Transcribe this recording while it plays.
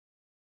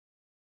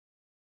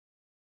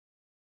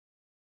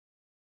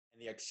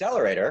The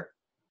accelerator,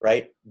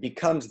 right,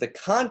 becomes the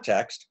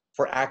context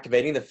for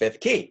activating the fifth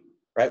key,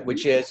 right,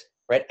 which is,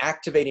 right,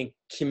 activating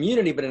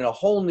community, but in a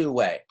whole new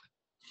way.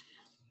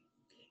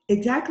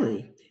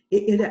 Exactly.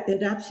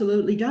 It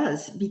absolutely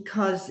does,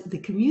 because the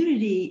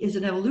community is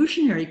an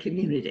evolutionary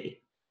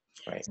community.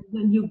 Right. So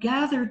when you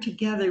gather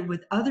together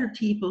with other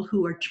people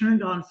who are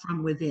turned on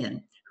from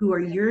within, who are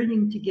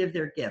yearning to give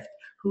their gift,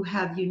 who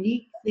have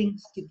unique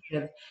things to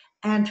give,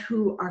 and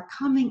who are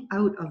coming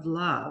out of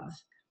love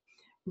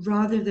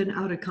rather than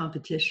out of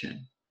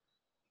competition,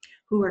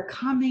 who are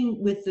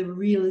coming with the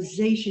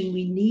realization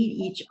we need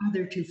each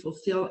other to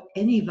fulfill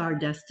any of our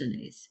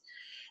destinies,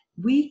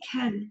 we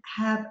can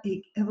have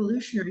an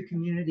evolutionary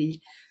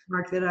community,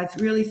 Mark, that I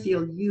really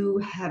feel you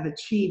have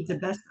achieved the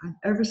best I've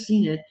ever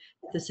seen it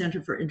at the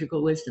Center for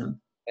Integral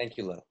Wisdom. Thank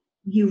you, Lil.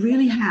 You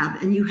really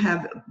have, and you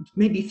have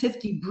maybe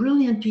 50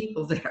 brilliant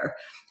people there,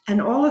 and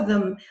all of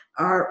them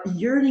are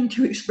yearning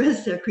to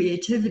express their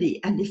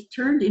creativity, and it's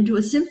turned into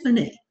a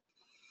symphony.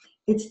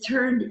 It's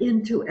turned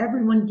into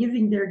everyone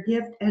giving their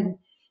gift, and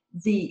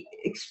the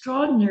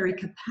extraordinary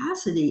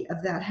capacity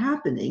of that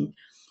happening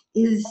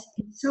is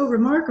so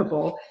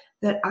remarkable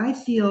that I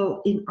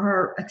feel in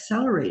our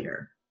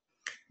accelerator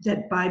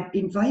that by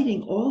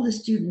inviting all the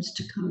students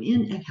to come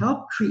in and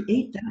help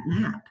create that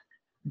map,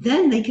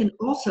 then they can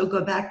also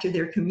go back to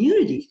their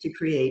communities to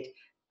create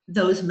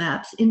those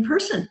maps in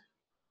person.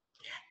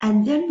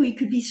 And then we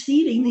could be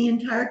seeding the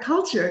entire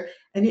culture.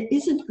 And it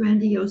isn't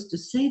grandiose to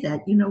say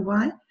that. You know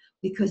why?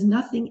 Because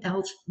nothing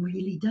else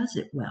really does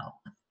it well.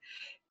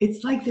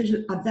 It's like there's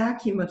a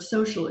vacuum of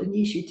social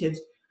initiatives.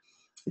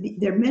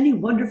 There are many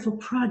wonderful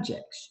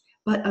projects,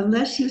 but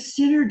unless you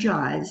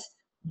synergize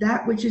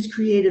that which is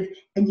creative,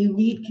 and you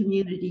need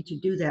community to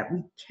do that,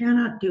 we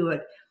cannot do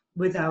it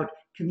without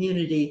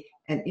community.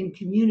 And in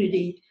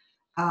community,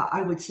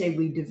 I would say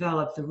we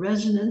develop the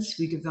resonance,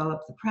 we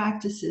develop the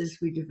practices,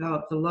 we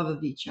develop the love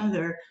of each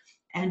other,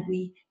 and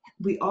we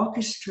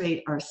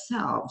orchestrate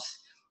ourselves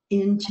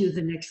into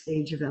the next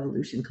stage of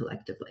evolution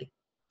collectively.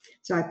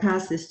 So I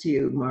pass this to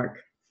you, Mark.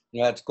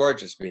 Yeah, that's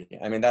gorgeous, Vicky.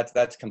 I mean,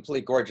 that's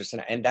completely gorgeous.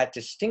 And that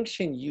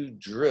distinction you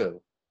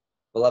drew,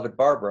 beloved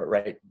Barbara,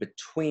 right,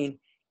 between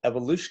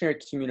evolutionary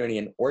community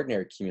and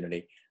ordinary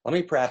community, let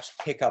me perhaps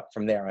pick up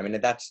from there. I mean,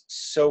 that's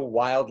so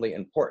wildly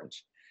important,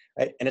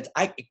 right? And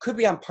it could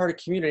be I'm part of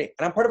community,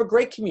 and I'm part of a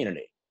great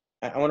community.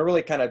 I want to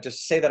really kind of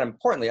just say that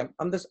importantly.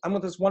 I'm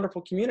with this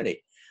wonderful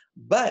community,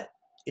 but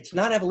it's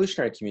not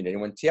evolutionary community.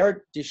 When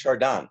Teilhard de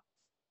Chardin,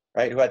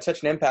 right, who had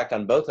such an impact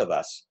on both of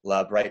us,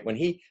 love, right, when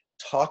he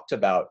talked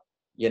about,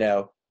 you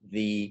know,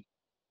 the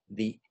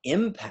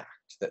impact,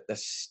 the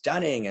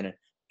stunning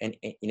and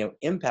you know,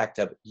 impact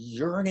of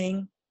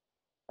yearning,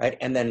 right,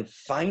 and then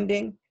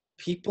finding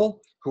people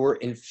who are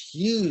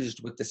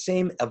infused with the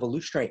same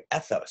evolutionary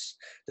ethos,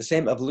 the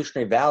same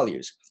evolutionary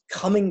values,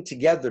 coming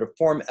together to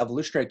form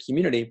evolutionary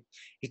community.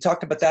 He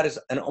talked about that as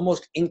an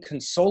almost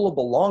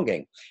inconsolable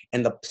longing,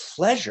 and the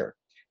pleasure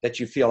that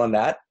you feel in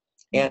that,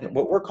 and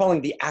what we're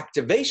calling the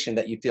activation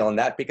that you feel in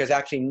that, because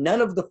actually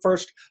none of the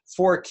first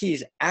four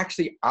keys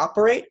actually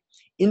operate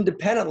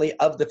independently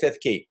of the fifth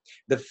key.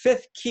 The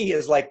fifth key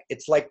is like,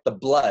 it's like the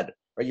blood,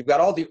 right? You've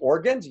got all the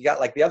organs, you got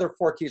like the other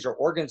four keys are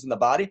organs in the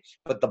body,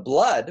 but the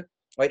blood,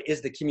 right,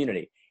 is the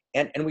community.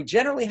 And we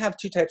generally have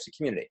two types of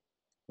community.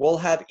 We'll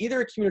have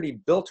either a community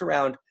built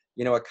around,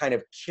 you know, a kind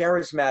of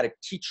charismatic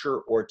teacher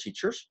or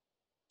teachers,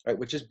 right,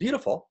 which is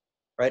beautiful,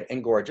 right,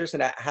 and gorgeous,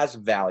 and that has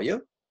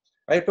value,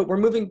 right? But we're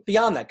moving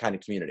beyond that kind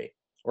of community.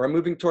 We're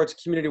moving towards a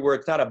community where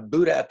it's not a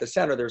Buddha at the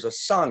center, there's a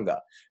Sangha,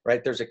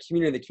 right? There's a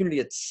community, the community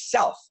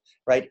itself,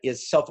 right,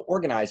 is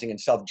self-organizing and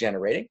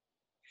self-generating.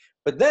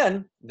 But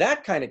then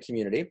that kind of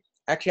community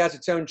actually has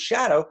its own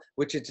shadow,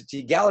 which is it's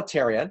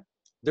egalitarian.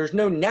 There's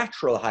no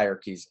natural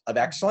hierarchies of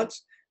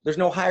excellence. There's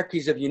no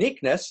hierarchies of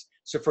uniqueness.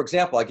 So for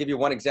example, I'll give you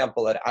one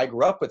example that I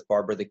grew up with,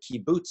 Barbara, the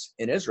kibbutz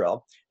in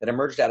Israel that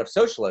emerged out of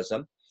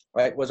socialism,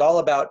 right, was all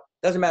about,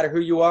 doesn't matter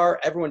who you are,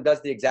 everyone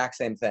does the exact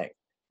same thing.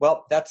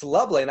 Well, that's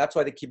lovely, and that's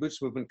why the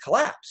kibbutz movement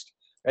collapsed,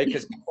 right,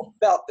 because people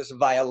felt this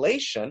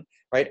violation,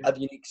 right, of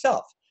unique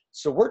self.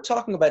 So we're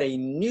talking about a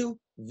new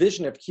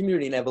vision of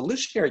community, an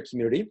evolutionary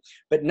community,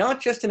 but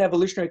not just an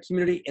evolutionary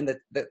community in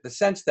the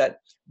sense that,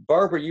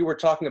 Barbara, you were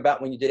talking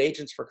about when you did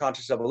Agents for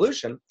Conscious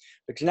Evolution,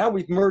 because now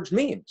we've merged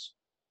memes.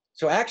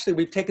 So actually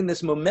we've taken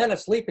this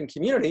momentous leap in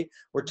community.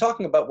 We're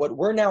talking about what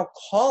we're now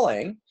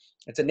calling,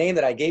 it's a name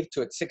that I gave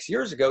to it 6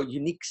 years ago,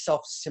 Unique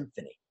Self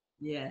Symphony.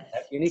 Yes.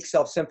 Unique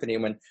Self Symphony.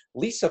 And when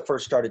Lisa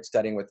first started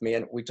studying with me,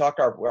 and we talked,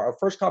 our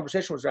first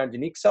conversation was around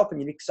unique self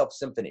and unique self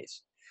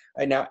symphonies.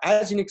 Right now,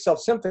 as unique self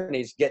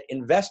symphonies get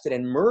invested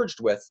and merged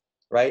with,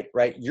 right,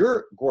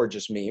 your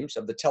gorgeous memes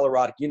of the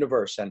telerotic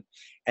universe, and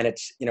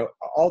it's, you know,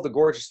 all the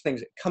gorgeous things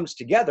that comes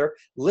together,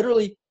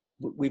 literally,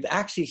 we've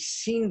actually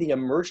seen the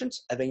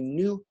emergence of a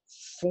new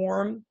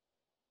form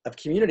of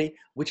community,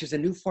 which is a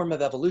new form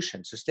of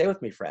evolution. So stay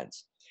with me,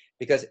 friends,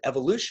 because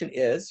evolution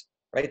is,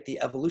 right,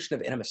 the evolution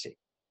of intimacy.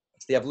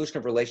 It's the evolution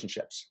of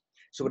relationships.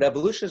 So what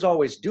evolution is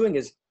always doing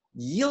is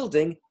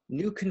yielding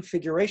new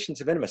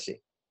configurations of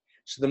intimacy.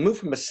 So the move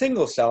from a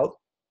single cell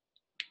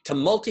to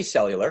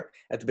multicellular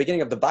at the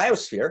beginning of the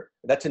biosphere,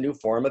 that's a new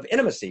form of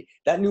intimacy.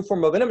 That new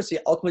form of intimacy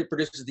ultimately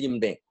produces the human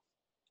being.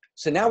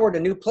 So now we're at a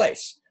new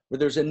place where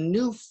there's a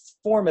new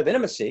form of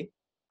intimacy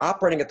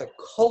operating at the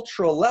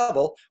cultural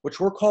level, which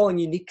we're calling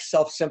unique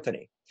self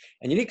symphony.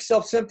 And unique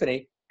self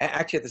symphony,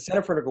 actually at the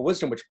Center for Integral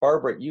Wisdom, which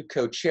Barbara, you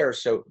co-chair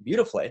so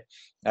beautifully,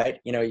 right?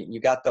 You know, you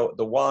got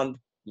the wand,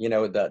 you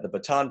know, the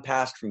baton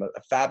passed from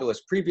a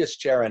fabulous previous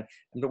chair, and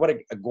what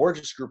a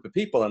gorgeous group of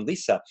people. And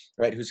Lisa,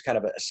 right, who's kind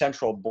of a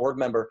central board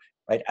member,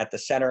 right, at the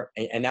center,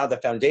 and now the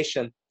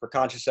Foundation for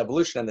Conscious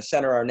Evolution and the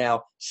center are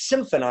now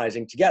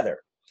symphonizing together.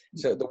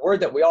 So the word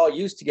that we all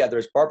use together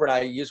is Barbara and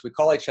I use, we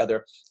call each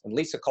other, and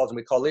Lisa calls and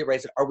we call Lee,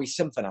 right, are we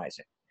symphonizing?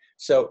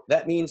 So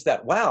that means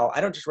that, wow,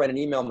 I don't just write an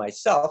email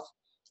myself,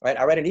 right?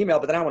 I write an email,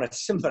 but then I want to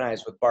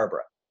symphonize with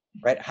Barbara,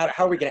 right? How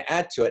are we going to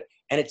add to it?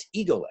 And it's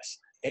egoless.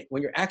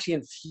 When you're actually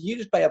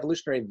infused by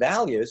evolutionary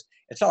values,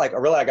 it's not like, oh,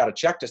 really, I got a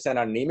check to send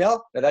out an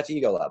email. No, that's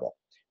ego level.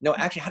 No,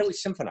 actually, how do we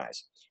symphonize?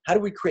 How do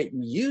we create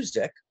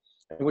music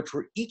in which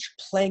we're each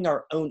playing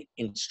our own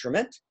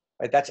instrument,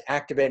 right? That's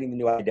activating the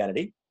new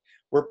identity.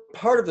 We're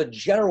part of the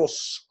general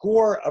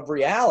score of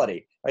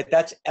reality, right?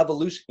 That's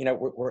evolution. You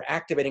know, we're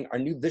activating our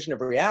new vision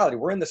of reality.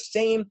 We're in the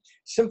same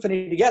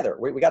symphony together.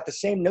 We got the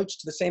same notes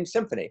to the same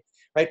symphony,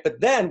 right? But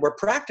then we're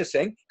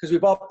practicing because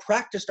we've all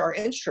practiced our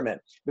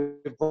instrument.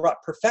 We've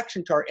brought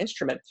perfection to our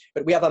instrument,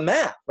 but we have a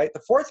map, right?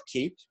 The fourth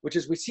key, which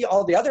is we see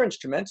all the other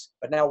instruments,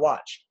 but now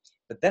watch.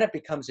 But then it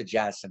becomes a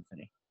jazz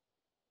symphony.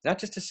 Not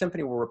just a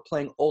symphony where we're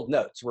playing old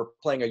notes. We're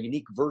playing a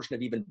unique version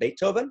of even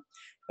Beethoven.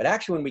 But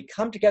actually, when we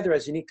come together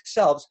as unique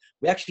selves,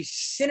 we actually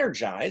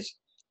synergize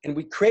and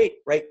we create,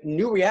 right,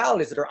 new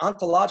realities that are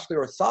ontologically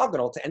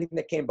orthogonal to anything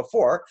that came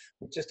before,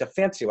 which is just a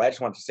fancy way. I just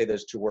wanted to say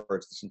those two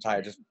words this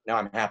entire, just now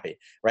I'm happy,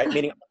 right?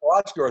 Meaning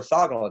ontologically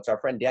orthogonal, it's our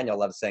friend Daniel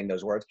loves saying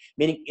those words,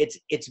 meaning it's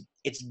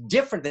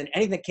different than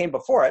anything that came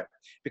before it,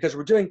 because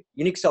we're doing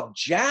unique self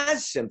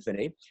jazz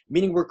symphony,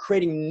 meaning we're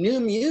creating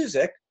new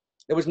music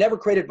that was never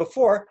created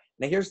before.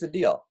 Now here's the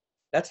deal.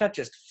 That's not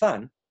just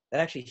fun, that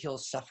actually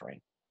heals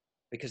suffering.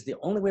 Because the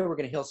only way we're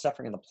going to heal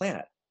suffering on the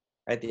planet,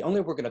 right? The only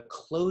way we're going to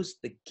close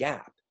the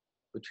gap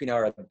between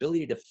our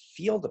ability to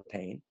feel the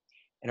pain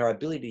and our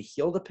ability to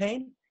heal the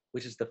pain,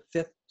 which is the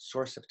fifth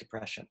source of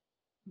depression,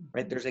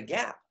 right? There's a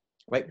gap,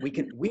 right?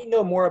 We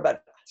know more about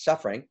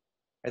suffering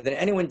than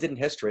anyone did in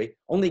history.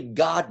 Only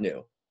God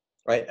knew,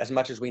 right? As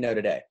much as we know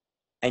today.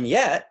 And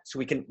yet, so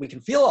we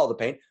can feel all the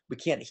pain, we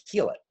can't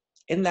heal it.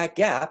 In that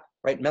gap,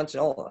 right?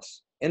 Mental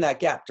illness. In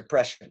that gap,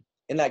 depression.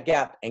 In that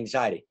gap,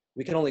 anxiety.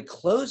 We can only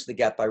close the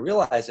gap by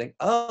realizing,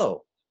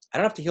 oh, I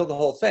don't have to heal the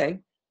whole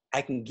thing.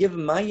 I can give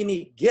my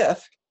unique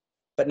gift,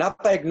 but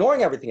not by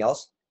ignoring everything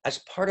else,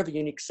 as part of a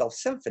unique self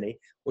symphony,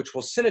 which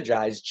will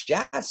synergize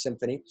jazz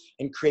symphony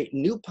and create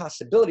new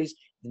possibilities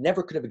that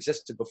never could have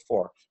existed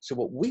before. So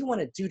what we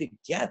want to do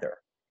together,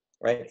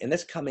 right, in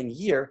this coming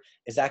year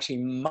is actually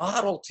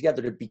model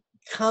together to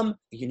become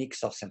a unique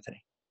self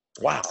symphony.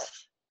 Wow.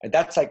 And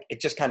that's like,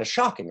 it's just kind of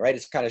shocking, right?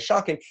 It's kind of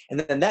shocking.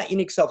 And then that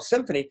unique self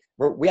symphony,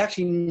 where we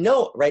actually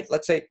know, right?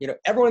 Let's say, you know,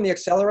 everyone in the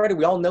accelerator,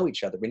 we all know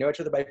each other. We know each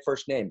other by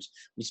first names.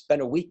 We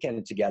spend a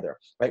weekend together,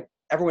 right?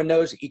 Everyone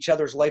knows each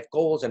other's life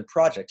goals and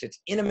projects. It's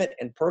intimate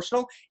and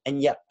personal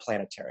and yet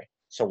planetary.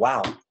 So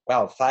wow,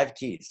 5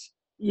 keys.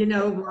 You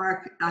know,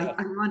 Mark, I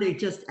want to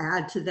just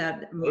add to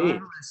that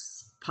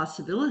marvelous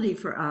possibility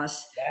for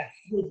us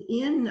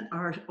within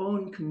our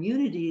own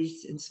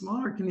communities and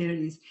smaller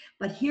communities.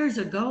 But here's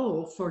a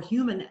goal for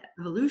human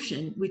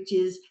evolution, which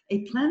is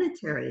a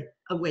planetary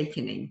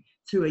awakening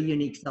through a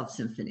unique self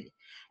symphony.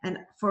 And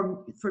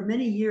for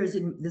many years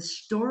in the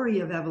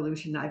story of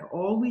evolution, I've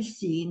always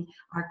seen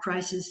our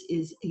crisis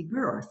is a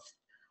birth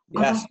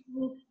of a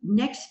whole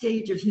next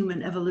stage of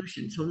human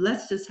evolution. So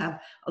let's just have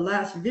a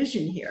last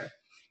vision here,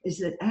 is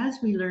that as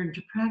we learn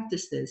to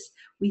practice this,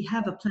 we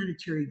have a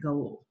planetary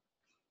goal.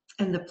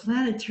 And the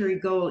planetary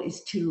goal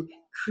is to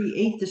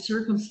create the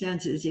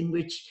circumstances in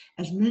which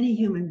as many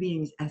human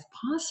beings as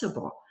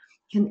possible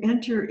can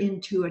enter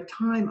into a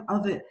time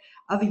of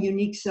a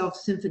unique self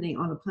symphony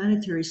on a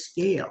planetary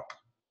scale.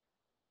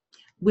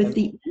 With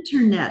the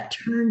internet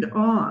turned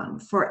on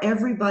for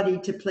everybody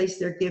to place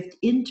their gift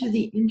into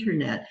the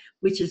internet,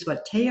 which is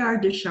what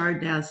Teilhard de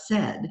Chardin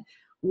said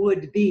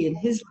would be, in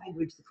his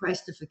language, the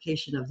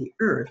Christification of the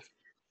earth.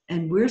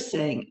 And we're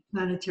saying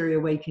planetary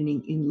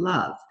awakening in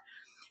love.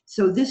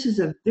 So this is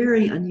a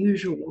very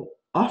unusual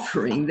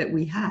offering that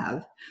we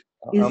have,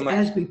 is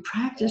as we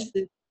practice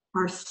this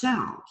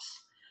ourselves,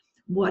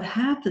 what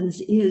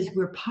happens is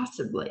we're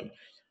possibly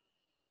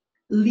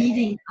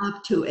leading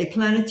up to a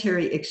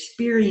planetary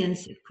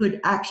experience that could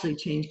actually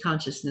change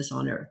consciousness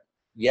on Earth.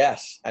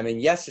 Yes. I mean,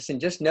 yes. And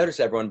just notice,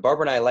 everyone,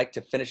 Barbara and I like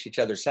to finish each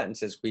other's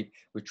sentences. We've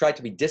tried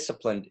to be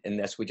disciplined in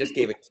this. We just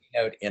gave a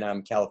keynote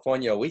in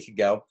California a week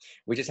ago.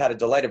 We just had a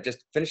delight of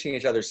just finishing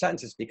each other's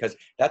sentences, because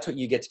that's what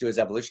you get to do as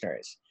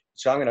evolutionaries.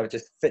 So I'm going to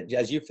just,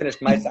 as you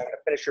finished my, I'm going to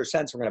finish your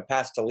sentence. We're going to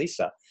pass to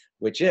Lisa,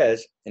 which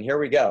is, and here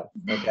we go,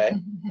 okay?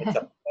 It's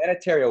a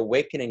planetary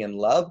awakening in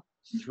love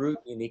through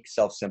unique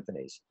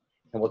self-symphonies.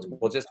 And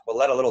we'll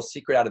let a little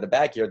secret out of the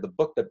bag here. The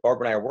book that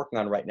Barbara and I are working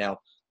on right now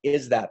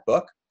is that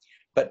book.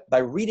 But by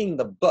reading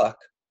the book,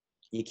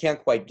 you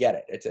can't quite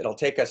get it. It'll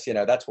take us,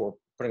 that's where we're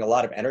putting a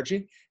lot of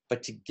energy.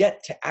 But to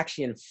get to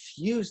actually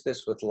infuse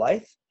this with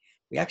life,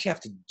 we actually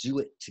have to do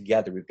it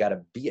together. We've got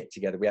to be it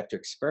together. We have to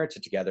experience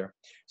it together.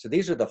 So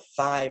these are the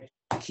 5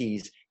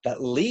 keys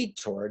that lead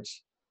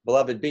towards,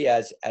 beloved B,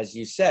 as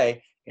you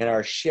say, in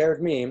our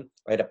shared meme,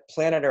 right? A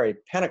planetary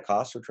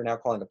Pentecost, which we're now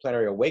calling a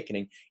planetary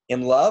awakening.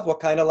 In love, what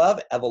kind of love?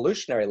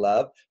 Evolutionary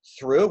love.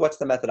 Through, what's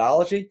the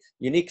methodology?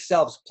 Unique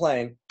selves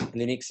playing in the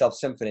unique self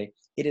symphony.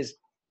 It is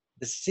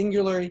the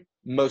singularly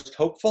most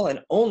hopeful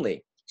and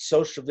only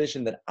social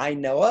vision that I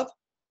know of,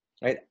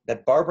 right?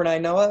 That Barbara and I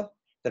know of,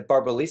 that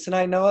Barbara Lisa and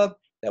I know of,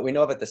 that we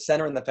know of at the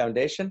center and the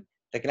foundation,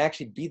 that can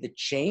actually be the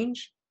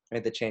change,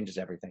 right? That changes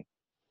everything.